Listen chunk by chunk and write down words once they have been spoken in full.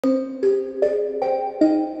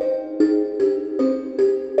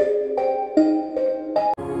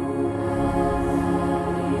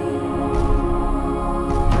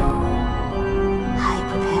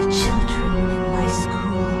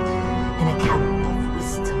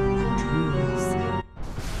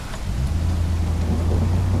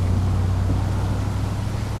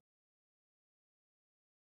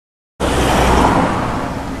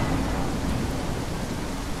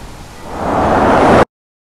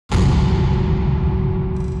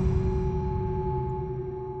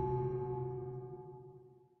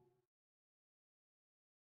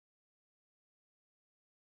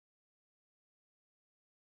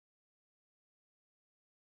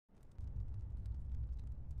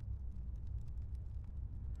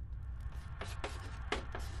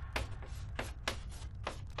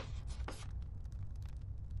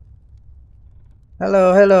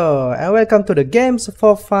Hello, and welcome to the Games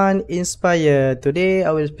for Fun Inspire. Today,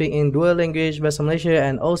 I will speak in dual language bahasa Malaysia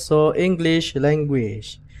and also English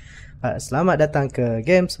language. Selamat datang ke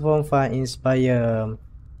Games for Fun Inspire.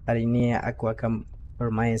 Hari ini aku akan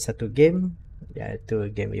bermain satu game,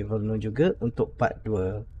 iaitu game Evil Moon juga untuk part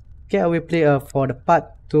 2. Okay, I will play for the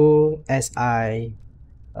part 2 as I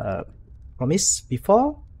promised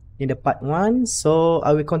before in the part 1. So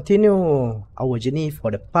I will continue our journey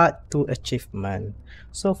for the part 2 achievement.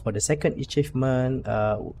 So for the second achievement,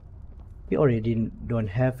 we already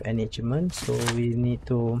don't have any achievement, so we need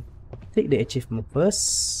to take the achievement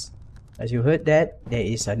first. As you heard that there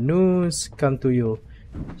is a news come to you.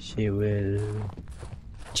 She will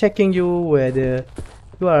checking you whether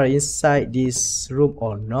you are inside this room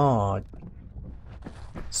or not.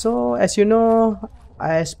 So as you know,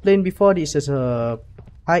 I explained before, this is a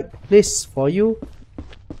hide place for you.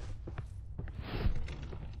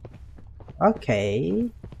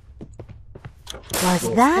 Okay. Was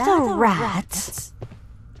that a rat?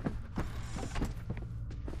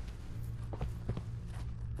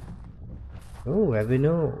 Oh, I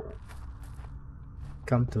know.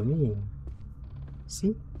 Come to me.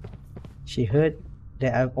 See? She heard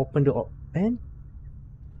that I've opened the pen.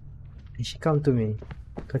 And she come to me.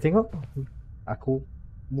 Kau tengok? Aku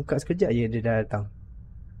buka sekejap je dia dah datang.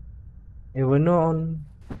 Evernon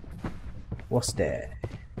was there.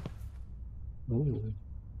 Ooh.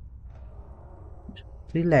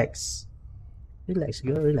 Relax. Relax,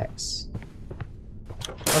 girl, relax.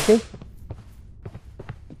 Okay.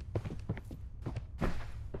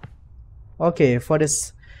 Okay, for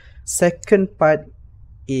this second part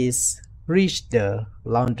is reach the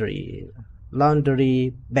laundry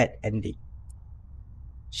bed ending.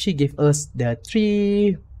 She gave us the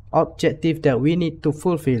 3 objectives that we need to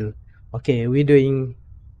fulfill. Okay, we doing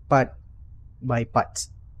part by parts.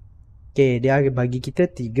 Okay, dia bagi kita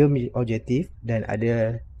 3 objektif dan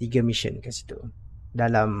ada 3 mission kat situ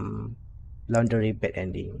dalam laundry bed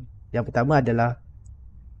ending. Yang pertama adalah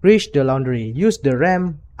reach the laundry. Use the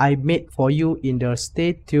ramp I made for you in the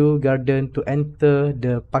statue garden to enter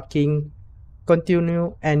the parking.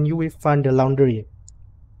 Continue and you will find the laundry.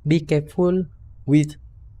 Be careful with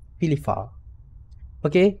Philippa.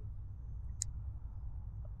 Okay.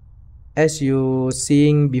 As you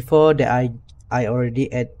seeing before that I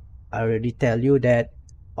already tell you that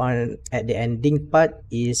at the ending part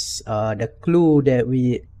is the clue that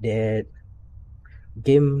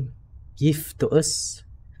game give to us.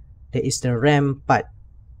 That is the ramp part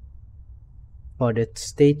for the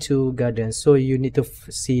statue garden. So you need to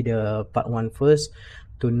see the part 1 first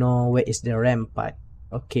to know where is the ramp part.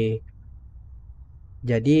 Okay.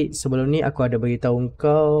 Jadi sebelum ni aku ada beritahu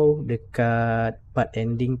kau dekat part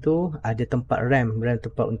ending tu ada tempat ramp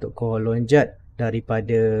tempat untuk kau loncat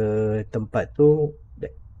daripada tempat tu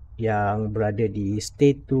yang berada di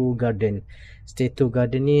statue garden. Statue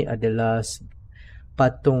garden ni adalah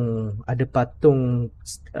patung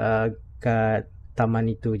kat taman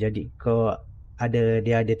itu. Jadi kau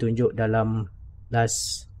dia ada tunjuk dalam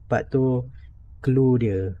last part tu clue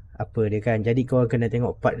dia apa dia kan. Jadi kau kena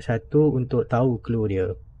tengok part 1 untuk tahu clue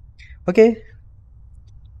dia. Okay,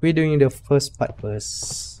 we doing the first part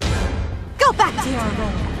first. Go back to your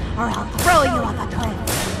room, or I'll throw you off a cliff.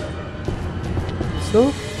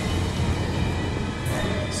 So,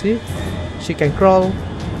 see, she can crawl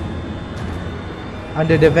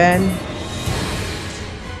under the van.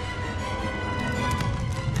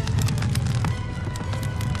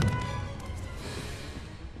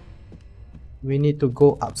 We need to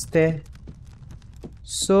go upstairs,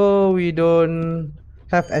 so we don't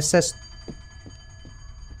have access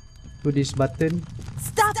to this button.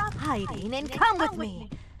 Stop hiding and come with me.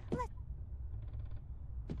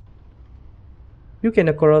 You can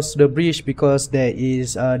cross the bridge because there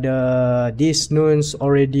is these nuns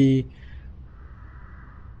already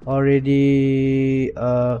what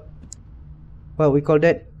we call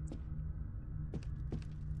that,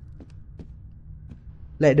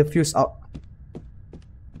 let the fuse out.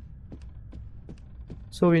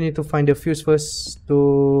 So we need to find the fuse first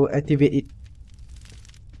to activate it.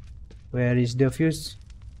 Where is the fuse?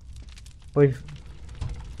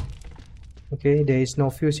 Okay, there is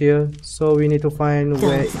no fuse here, so we need to find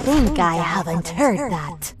where. Don't think I haven't heard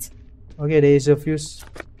that. Okay, there is a fuse.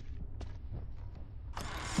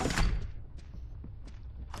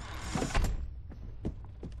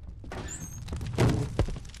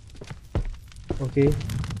 Okay.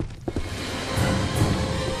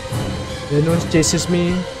 The nun chases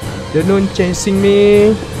me. The nun chasing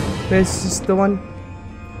me. Where's the one?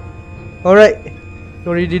 Alright.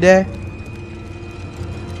 Already there.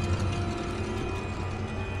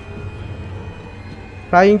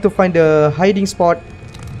 trying to find the hiding spot.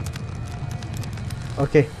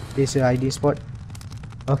 Okay, this is a hiding spot.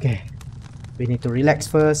 Okay, we need to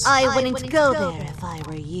relax first. I wouldn't go there if I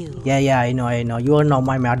were you. Yeah, I know. You are not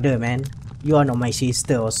my mother, man. You are not my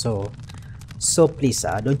sister also. So please,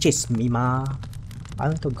 don't chase me, ma.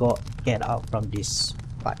 I want to get out from this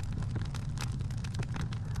part.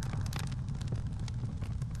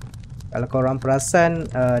 Kalau korang perasan,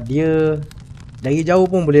 dia dari jauh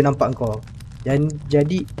pun boleh nampak kau. Dan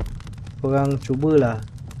jadi korang cubalah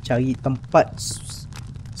cari tempat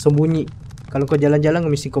sembunyi. Kalau kau jalan-jalan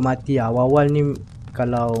mesti kau mati. Awal-awal ni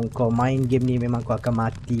kalau kau main game ni memang kau akan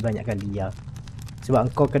mati banyak kali ya.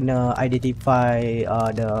 Sebab kau kena identify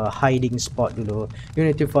the hiding spot dulu. You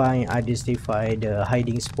need to identify the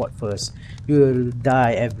hiding spot first. You will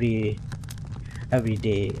die every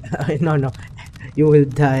day. No. You will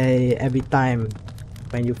die every time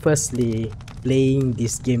when you firstly playing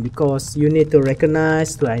this game, because you need to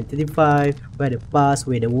recognize, to identify where the path,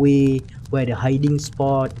 where the way, where the hiding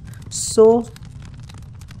spot. So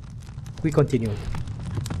we continue.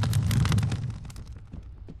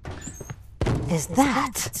 Is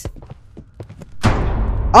that?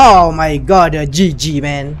 Oh my god, GG,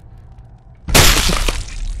 man.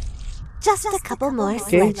 Just a couple more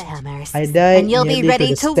sledgehammers, I died and you'll be nearly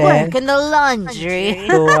ready to to the work stand. in the laundry.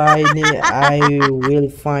 So I will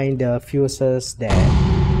find the fuses there.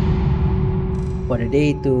 For the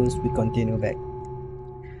day 2, we continue back.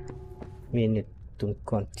 We need to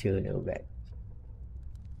continue back.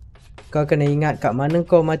 Kau kena ingat kat mana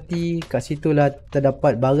kau mati, kat situlah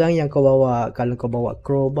terdapat barang yang kau bawa. Kalau kau bawa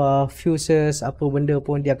crowbar, fuses, apa benda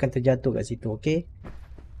pun dia akan terjatuh kat situ, okay?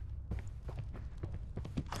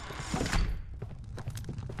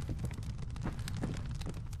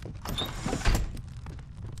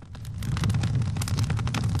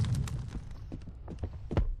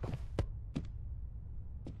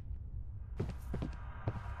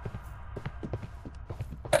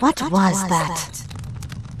 What was that?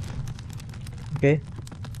 Okay.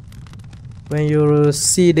 When you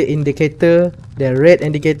see the indicator, the red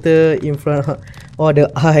indicator in front, or the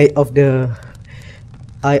eye of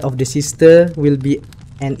the sister will be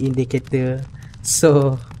an indicator.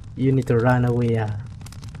 So you need to run away.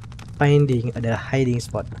 Finding the hiding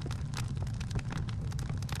spot.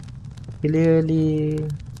 Clearly,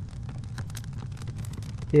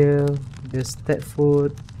 here the step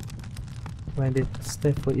foot. When the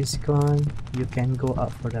step foot is gone, you can go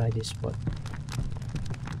up for the hiding spot.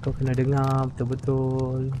 Kau kena dengar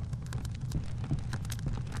betul-betul.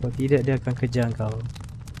 Kalau tidak, dia akan kejar kau.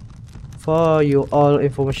 For you all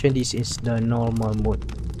information, this is the normal mode.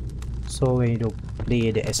 So when you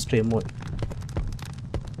play the extreme mode,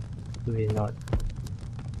 you will not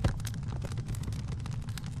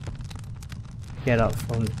get out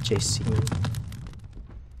from the chasing.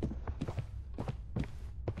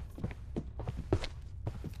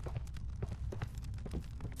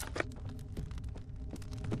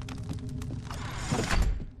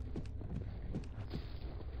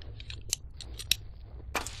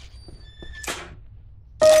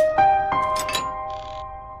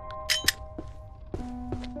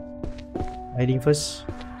 Hiding first.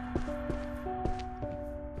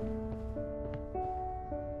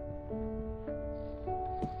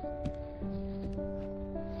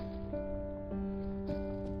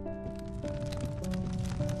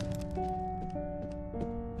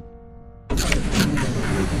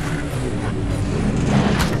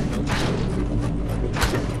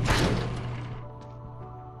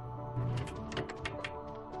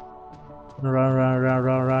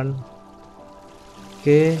 Run.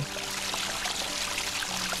 Okay.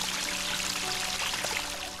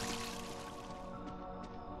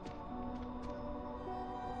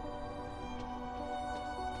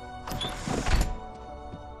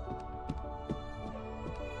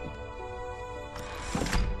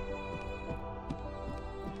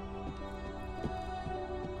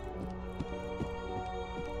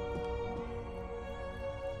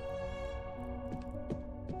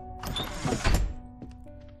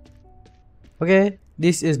 Okay,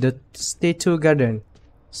 this is the statue garden.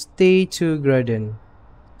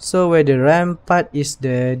 So where the rampart is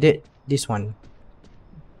this one.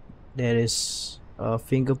 There is a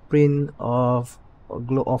fingerprint of a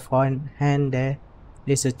glow of hand there.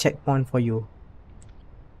 There's a checkpoint for you.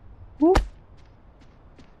 Woo.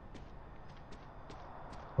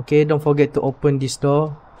 Okay, don't forget to open this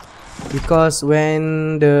door, because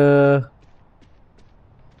when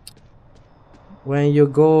you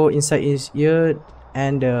go inside here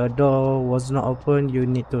and the door was not open, you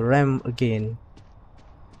need to ram again.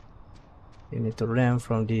 You need to ram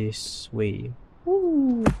from this way.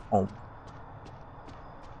 Ooh. Oh.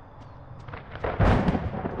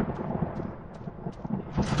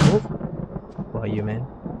 Oh, who are you, man?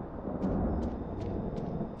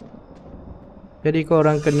 Jadi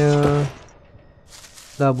korang kena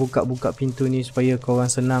lah buka-buka pintu ni supaya korang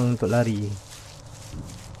senang untuk lari.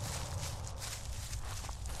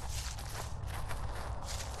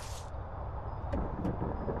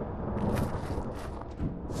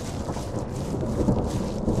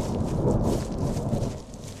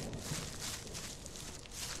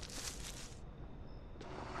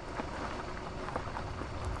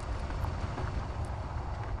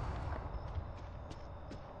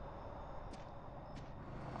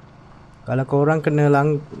 Kalau korang kena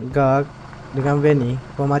langgar dengan van ni,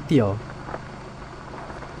 korang mati tau.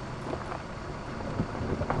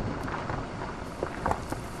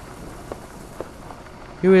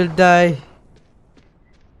 You will die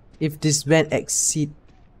if this van exceed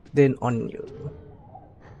then on you.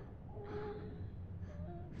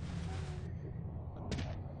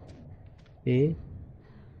 Okay.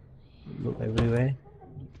 Look everywhere.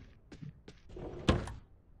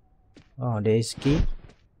 Oh, there is key.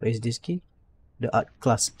 Where is this key? The art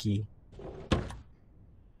class key.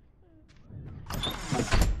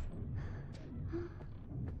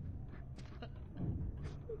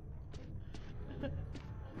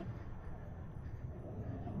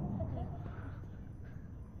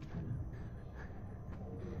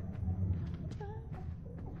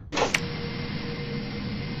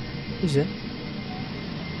 Is it?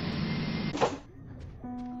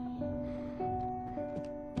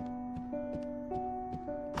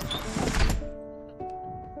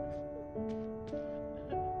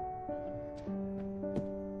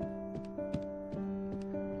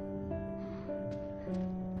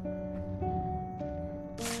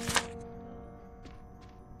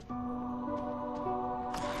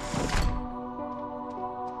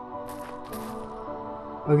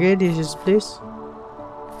 Okay, this is place.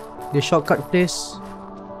 The shortcut place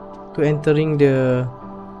to entering the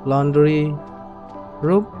laundry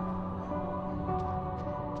room.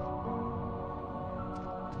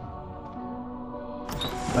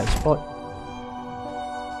 Right spot.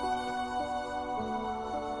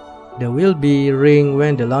 There will be ring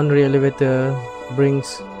when the laundry elevator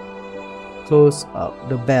brings close up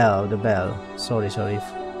the bell. Sorry.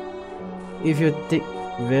 If you take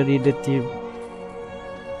very dirty.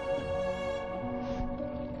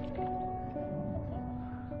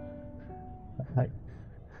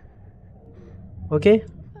 Okay,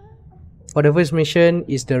 for the first mission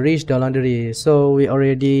is to reach the laundry. So we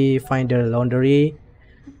already find the laundry.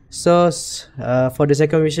 So for the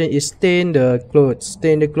second mission is stain the clothes.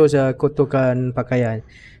 Kotorkan pakaian.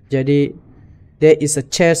 Jadi there is a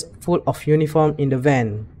chest full of uniform in the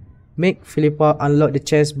van. Make Philippa unlock the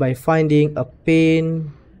chest by finding a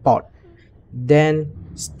paint pot. Then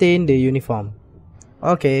stain the uniform.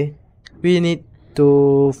 Okay, we need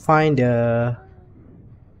to find the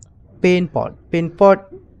paint pot.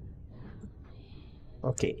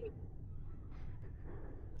 Okay,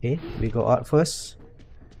 we go out first.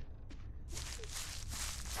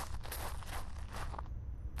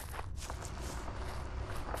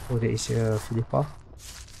 Oh, there is a Philippa.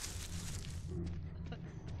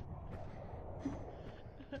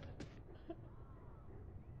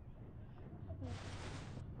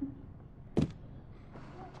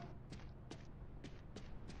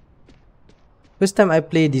 First time I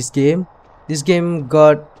play this game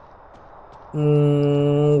got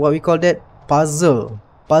what we call that, puzzle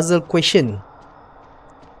question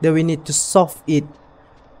that we need to solve it.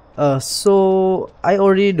 So I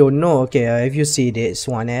already don't know. Okay, if you see this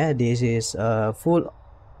one, this is full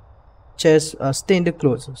chest, stain the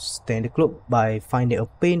clothes by finding a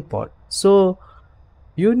paint pot. So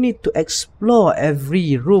you need to explore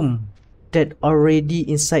every room that already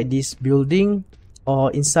inside this building or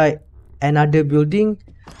inside another building,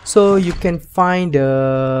 so you can find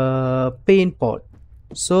the paint pot.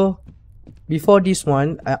 So before this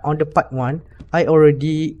one, on the part 1, I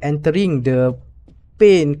already entering the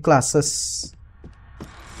paint classes.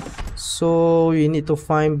 So you need to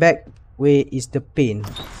find back where is the paint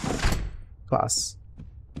class.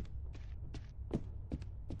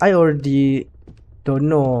 I already don't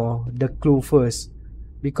know the clue first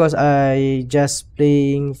because I just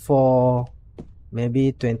playing for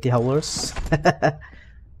maybe 20 hours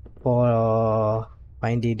for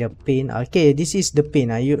finding the paint. Okay, this is the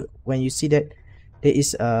paint. When you see that there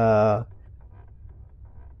is the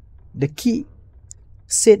key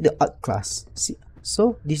said the art class. See,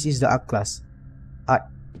 so this is the art class. Art.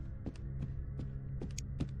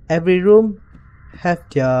 Every room have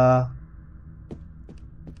their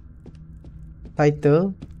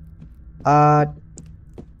title, art,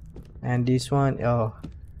 and this one, oh,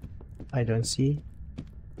 I don't see.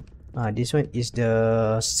 This one is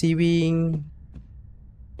the sewing.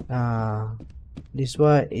 This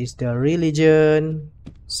one is the religion.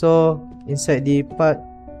 So inside this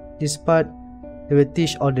part, they will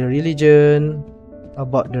teach all the religion,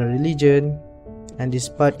 about the religion, and this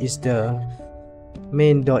part is the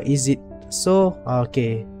main door. Is it? So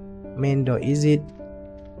okay, main door. Is it?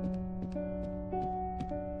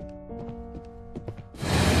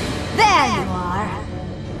 There you are.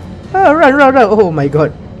 Run, run, run! Oh my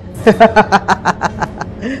god!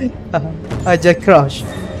 I just crashed.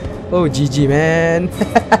 Oh GG man.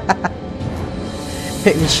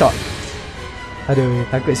 Make me shot. Aduh,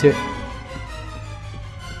 takut siut.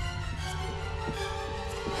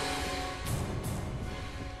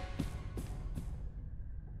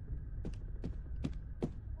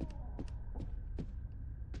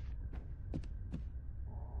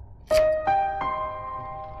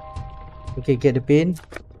 Okay, get the pin.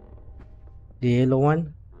 The yellow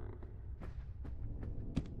one.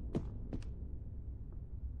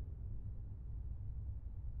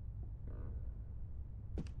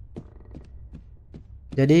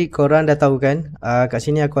 Jadi korang dah tahu kan, kat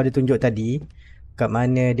sini aku ada tunjuk tadi kat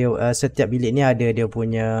mana dia setiap bilik ni ada dia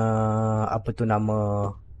punya apa tu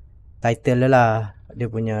nama title dia lah.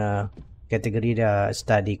 Dia punya kategori dia,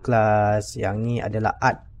 study class, yang ni adalah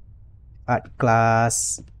art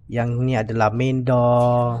class, yang ni adalah main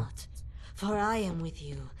door. For I am with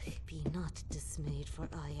you. Be not dismayed, for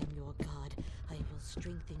I am your God. I will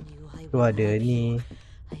strengthen you. I Tu will ada help ni,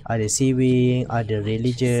 you. ada sewing, ada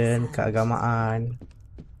religion, keagamaan.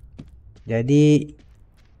 Jadi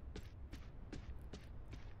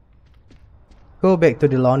go back to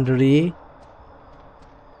the laundry.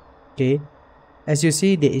 Okay, as you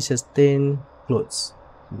see there is a stained clothes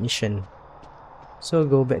mission. So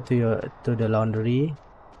go back to the laundry.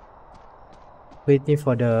 Waiting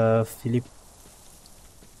for the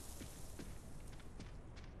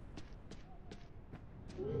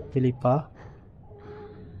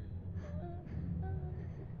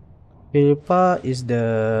Philippa is the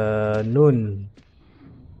nun.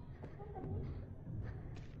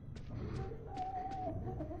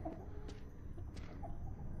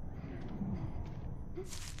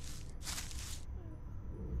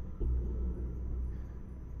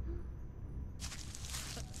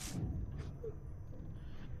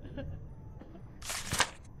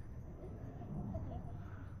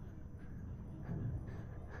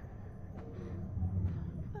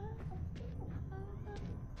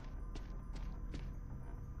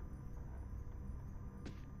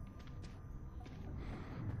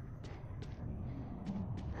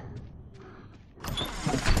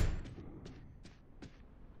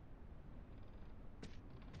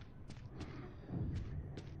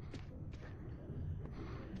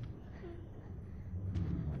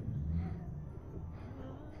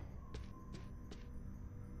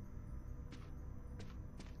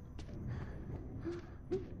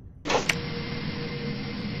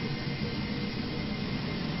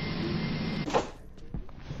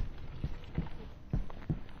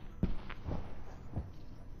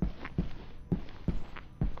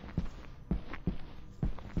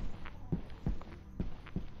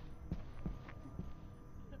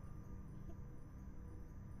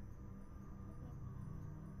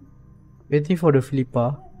 Waiting for the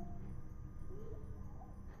Philippa.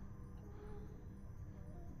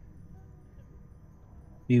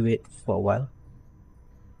 We wait for a while.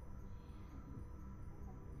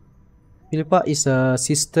 Philippa is a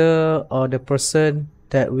sister or the person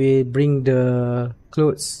that will bring the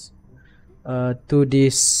clothes to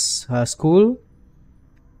this school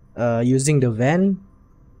using the van.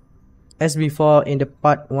 As before in the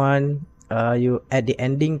part 1, you at the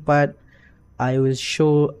ending part,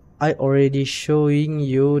 I already showing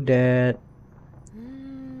you that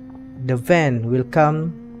the van will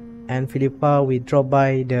come and Philippa will drop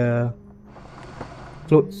by the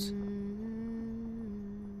clothes.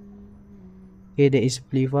 Okay, there is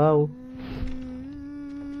Philippa.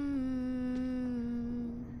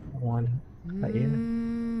 One heart here.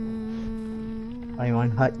 I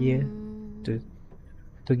want heart here to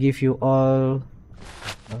give you all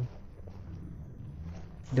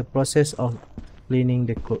the process of cleaning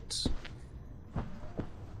the clothes.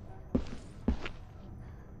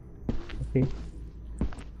 Okay,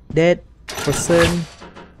 that person,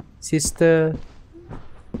 sister,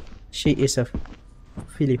 she is a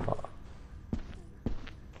Philippa.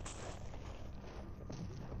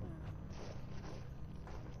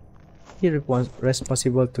 He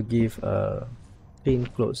responsible to give clean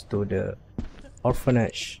clothes to the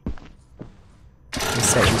orphanage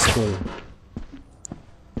inside the school.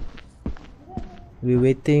 We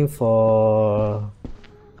waiting for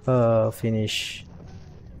finish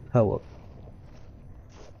her work.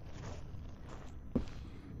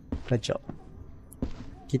 Good job.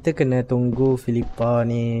 Kita kena tunggu Philippa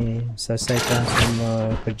ni selesaikan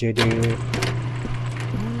semua kerja dia.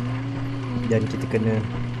 Dan kita kena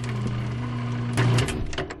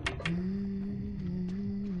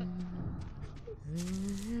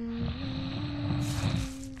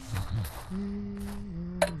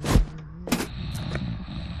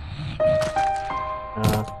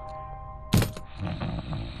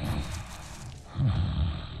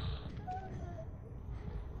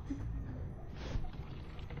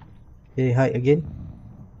okay, hide again.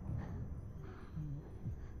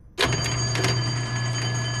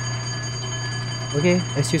 Okay,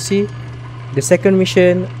 as you see, the second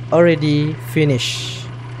mission already finished.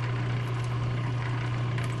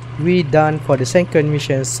 We done for the second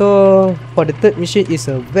mission. So for the third mission is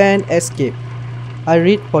a van escape. I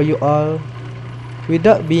read for you all.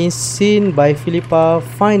 Without being seen by Philippa,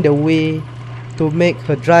 find a way to make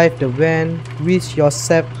her drive the van with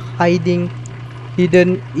yourself hidden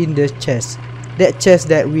in the chest. That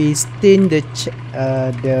chest that we stain the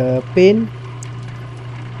paint,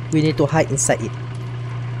 we need to hide inside it.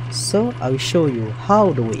 So I will show you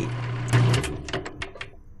how the way.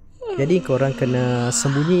 Jadi korang kena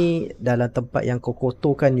sembunyi dalam tempat yang kau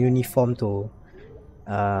kotorkan uniform tu.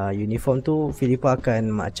 Uniform tu Philippa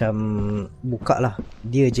akan macam buka lah.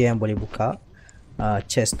 Dia je yang boleh buka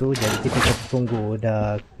chest tu. Jadi kita kena tunggu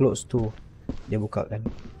dah close tu dia buka kan.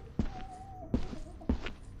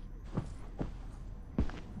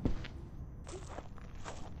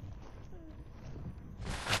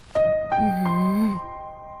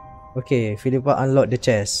 Okay, Philippa unlock the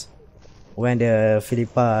chest. When the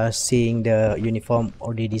Philippa seeing the uniform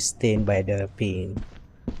already stained by the paint,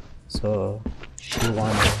 so she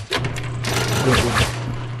wanna go in.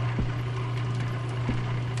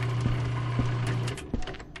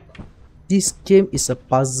 This game is a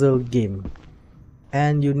puzzle game,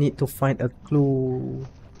 and you need to find a clue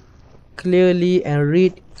clearly and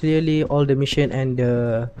read clearly all the mission and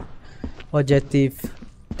the objective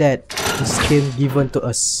that this game given to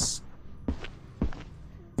us.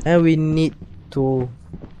 And we need to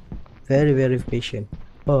very patient.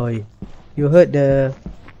 Oh, you heard the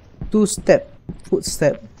footstep.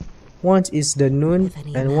 One is the Nun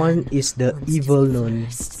and one is the evil Nun.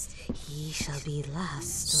 He shall be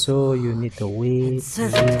last. So you need to wait.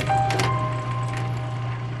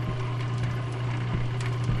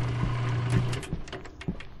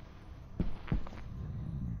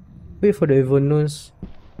 Wait for the evil Nuns.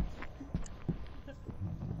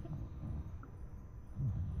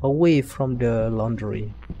 Away from the laundry.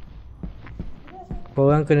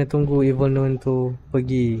 Korang kena tunggu evil nun tu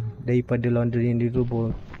pergi daripada laundry yang dirubung.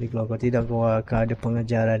 Kalau tidak kau akan ada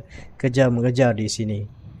pengejaran kejar-mengejar di sini.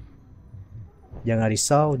 Jangan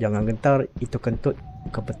risau, jangan gentar, itu kentut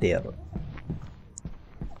kepetir.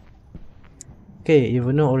 Okay,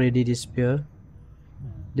 evil nun already disappear.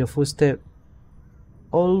 The footstep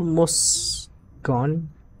almost gone.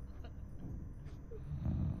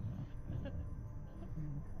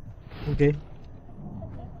 Okay.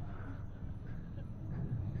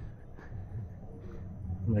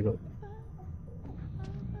 Oh my god.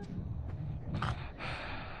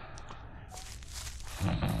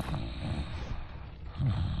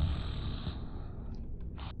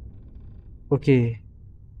 Okay.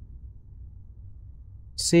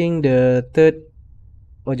 Seeing the third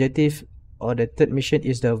objective or the third mission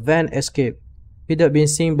is the van escape. Without being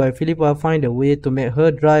seen by Philippa, find a way to make her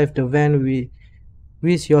drive the van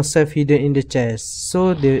with yourself hidden in the chest,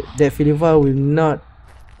 so that Philippa will not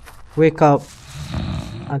wake up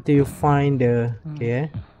until you find the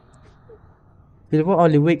Philippa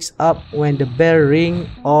only wakes up when the bell ring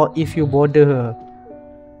or if you bother her.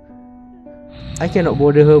 I cannot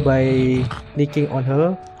bother her by clicking on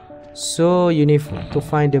her, so you need to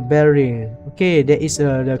find the bell ring. Okay, there is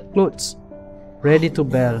the clothes ready to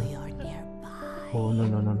bell. Oh no,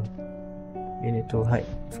 you need to hide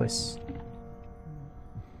first.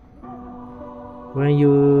 When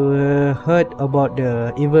you heard about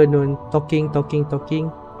the evil nun talking,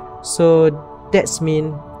 so that's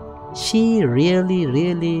mean she really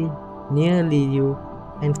nearly you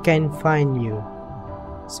and can find you.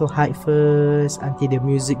 So hide first until the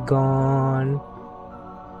music gone.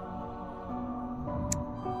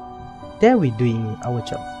 Then we doing our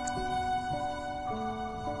job.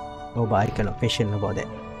 Oh, but I cannot patient about that.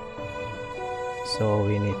 So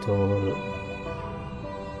we need to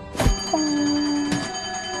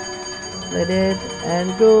let it and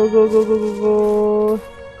go.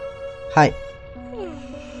 Hide.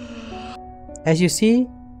 As you see,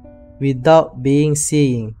 without being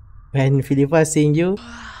seen. When Philippa seeing you,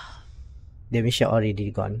 the mission already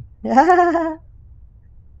gone.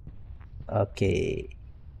 Okay.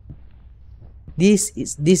 This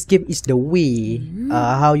game is the way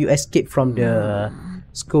how you escape from the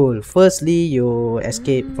school. Firstly, you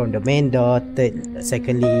escape from the main door.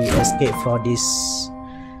 Secondly, escape from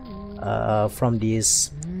this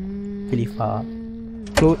Philippa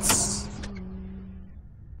clothes.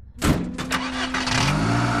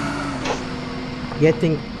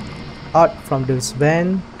 Getting out from this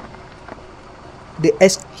van. The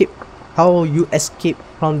escape, how you escape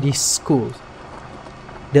from this school,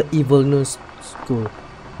 the Evil Noon School.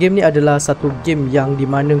 Game ni adalah satu game yang di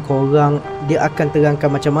mana korang, dia akan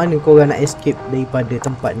terangkan macam mana korang nak escape daripada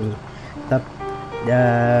tempat ni.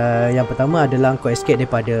 Yang pertama adalah kau escape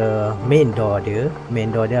daripada main door dia.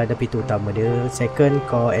 Main door dia ada pintu utama dia. Second,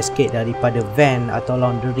 kau escape daripada van atau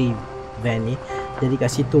laundry van ni. Jadi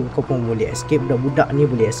kat situ kau pun boleh escape. Budak-budak ni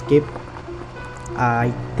boleh escape.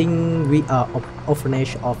 I think we are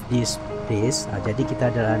orphanage of this place. Jadi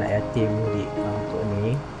kita adalah anak yatim untuk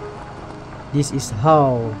ni. This is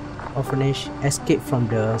how orphanage escape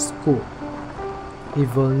from the school,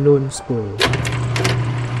 Evil Noon School.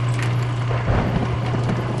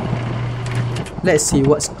 Let's see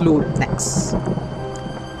what's clue next.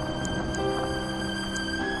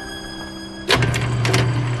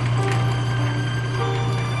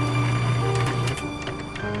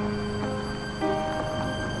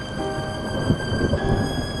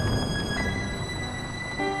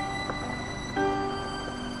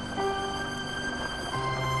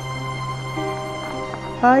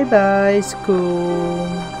 Bye bye school.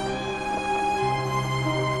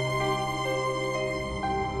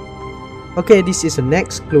 Okay, this is the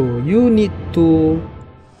next clue. You need to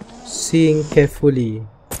sing carefully.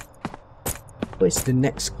 What is the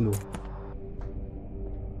next clue?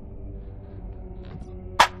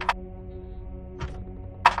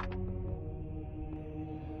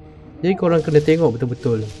 Jadi korang kena tengok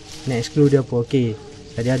betul-betul next clue dia apa. Okay,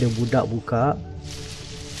 tadi ada budak buka.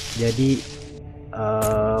 Jadi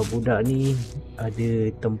budak ni ada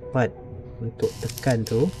tempat untuk tekan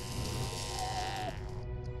tu.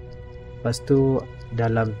 Lepas tu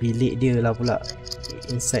dalam bilik dia lah pula,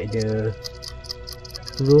 inside the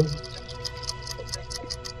room.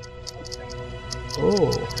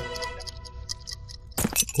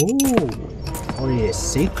 Oh, yes,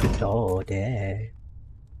 secret door there.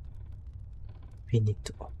 We need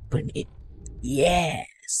to open it.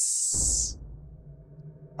 Yes.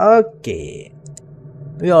 Okay,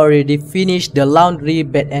 we already finished the laundry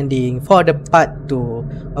bed ending for the part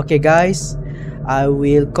 2. Okay guys, I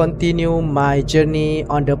will continue my journey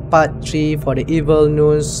on the part 3 for the Evil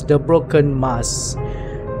Noons, the Broken Mask.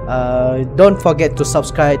 Don't forget to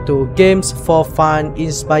subscribe to Games for Fun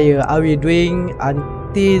Inspire. I will doing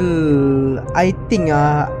until I think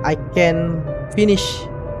I can finish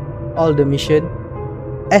all the mission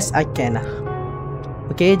as I can.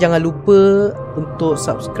 Okay, jangan lupa untuk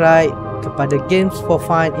subscribe kepada Games for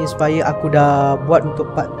Fun Inspire. Aku dah buat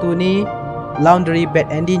untuk part 2 ni laundry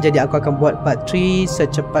bed ending, jadi aku akan buat part 3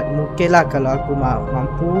 secepat mungkin lah kalau aku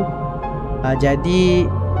mampu. Jadi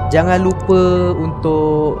jangan lupa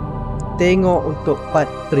untuk tengok untuk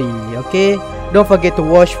part 3. Okay, don't forget to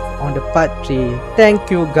watch on the part 3.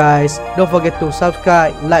 Thank you guys. Don't forget to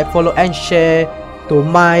subscribe, like, follow and share to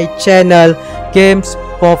my channel Games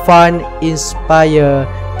for Fun Inspire.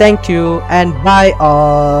 Thank you and bye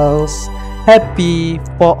all. Happy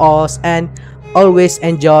for us and always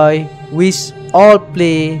enjoy with all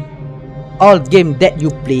game that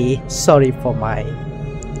you play. Sorry for my.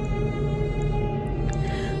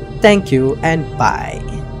 Thank you and bye.